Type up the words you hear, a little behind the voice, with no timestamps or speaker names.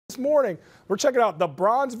This morning, we're checking out the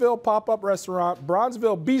Bronzeville pop-up restaurant,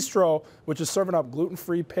 Bronzeville Bistro, which is serving up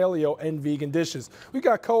gluten-free, paleo, and vegan dishes. We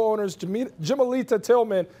got co-owners Jimalita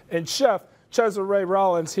Tillman and Chef Chessaree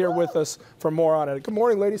Rollins here with us for more on it. Good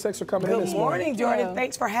morning, ladies. Thanks for coming in this morning. Good morning, Jordan.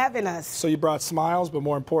 Thanks for having us. So you brought smiles, but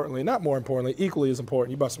more importantly, not more importantly, equally as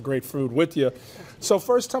important, you brought some great food with you. So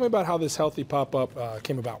first, tell me about how this healthy pop-up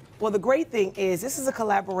came about. Well, the great thing is this is a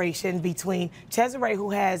collaboration between Chessaree,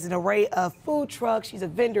 who has an array of food trucks. She's a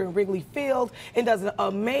vendor in Wrigley Field and does an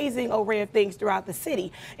amazing array of things throughout the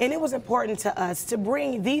city. And it was important to us to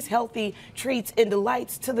bring these healthy treats and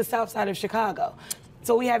delights to the south side of Chicago.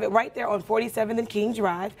 So we have it right there on 47th and King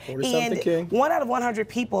Drive. 47th and and King. 1 out of 100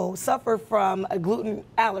 people suffer from a gluten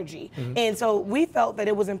allergy. And so we felt that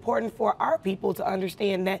it was important for our people to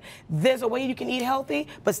understand that there's a way you can eat healthy,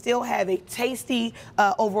 but still have a tasty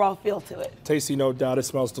overall feel to it. Tasty, no doubt. It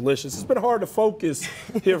smells delicious. It's been hard to focus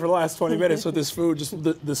here for the last 20 minutes with this food, just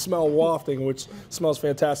the smell wafting, which smells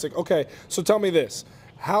fantastic. Okay, so tell me this.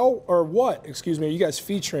 How or what, excuse me, are you guys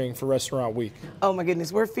featuring for Restaurant Week? Oh my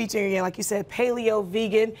goodness, we're featuring, again, like you said, paleo,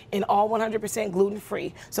 vegan, and all 100%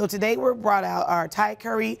 gluten-free. So today we brought out our Thai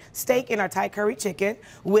curry steak and our Thai curry chicken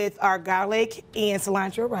with our garlic and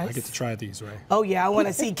cilantro rice. I get to try these, right? Oh yeah, I want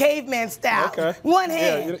to see caveman style. Okay. One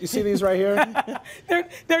hand. Yeah, you see these right here?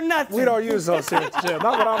 they're nuts. We don't use those here at the gym.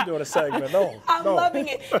 Not when I'm doing a segment, no. I'm loving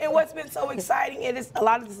it. And what's been so exciting is a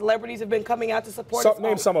lot of the celebrities have been coming out to support us.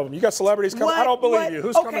 Name some of them. You got celebrities coming. I don't believe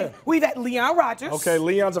you. Who's coming in? We've had Leon Rogers. Okay,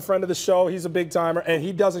 Leon's a friend of the show. He's a big timer, and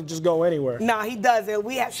he doesn't just go anywhere. Nah, he doesn't.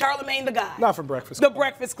 We have Charlemagne the Guy. Not from Breakfast Club. The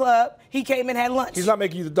Breakfast Club. He came and had lunch. He's not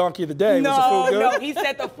making you the donkey of the day. No, was the food good? no. He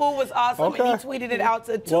said the food was awesome, Okay. and he tweeted it out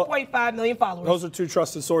to 2.5 million followers. Those are two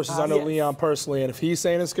trusted sources. I know Yes. Leon personally, and if he's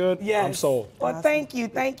saying it's good, Yes. I'm sold. Well, thank you,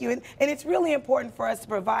 thank you. And it's really important for us to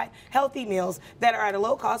provide healthy meals that are at a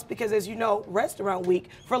low cost because, as you know, Restaurant Week,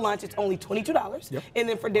 for lunch, it's only $22. Yep. And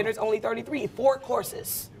then for dinner, it's only $33. 4 courses.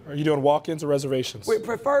 Are you doing walk-ins or reservations? We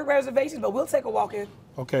prefer reservations, but we'll take a walk-in.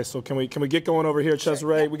 Okay, so can we get going over here,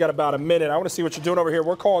 Chessaree? We got about a minute. I want to see what you're doing over here.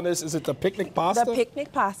 We're calling this, is it the picnic pasta? The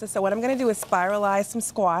picnic pasta. So what I'm going to do is spiralize some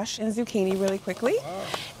squash and zucchini really quickly. Wow.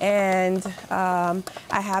 And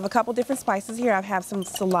I have a couple different spices here. I have some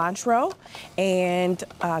cilantro and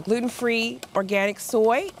gluten-free organic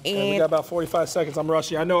soy. And we got about 45 seconds. I'm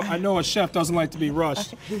rushing. I know a chef doesn't like to be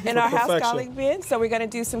rushed. And our house garlic bin. So we're going to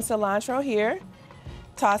do some cilantro here.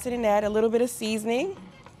 Toss it in that, a little bit of seasoning.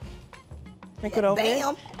 Sprinkle it over.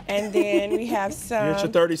 Bam. And then we have some. Here's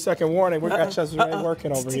your 30-second warning. We've got Chessaree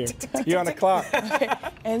working over here. You're on the clock.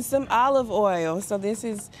 And some olive oil. So this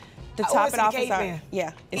is to top it off.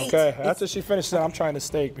 Yeah. Okay. After she finishes that, I'm trying to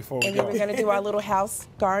steak before we go. And then we're going to do our little house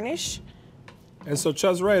garnish. And so,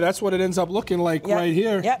 Chessaree, that's what it ends up looking like right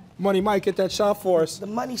here. Yep. Money Mike, get that shot for us. The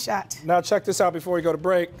money shot. Now, check this out before we go to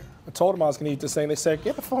break. I told him I was going to eat this thing. They said,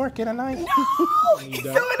 get a fork, get a knife. No, he's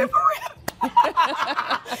doing it for real.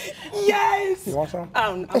 Yes. You want some?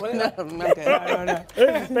 I'm good. No.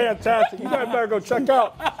 This is fantastic. You guys better go check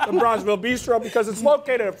out the Bronzeville Bistro because it's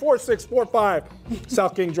located at 4645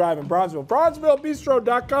 South King Drive in Bronzeville.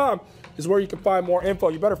 BronzevilleBistro.com is where you can find more info.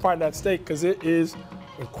 You better find that steak because it is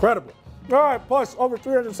incredible. All right, plus over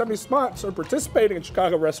 370 spots are participating in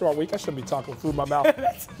Chicago Restaurant Week. I shouldn't be talking with food in my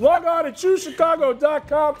mouth. Log on to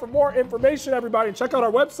ChooseChicago.com for more information, everybody. And check out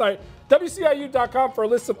our website, WCIU.com, for a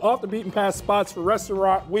list of off-the-beaten-path spots for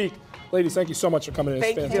Restaurant Week. Ladies, thank you so much for coming in.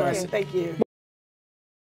 It's fantastic. Thank you.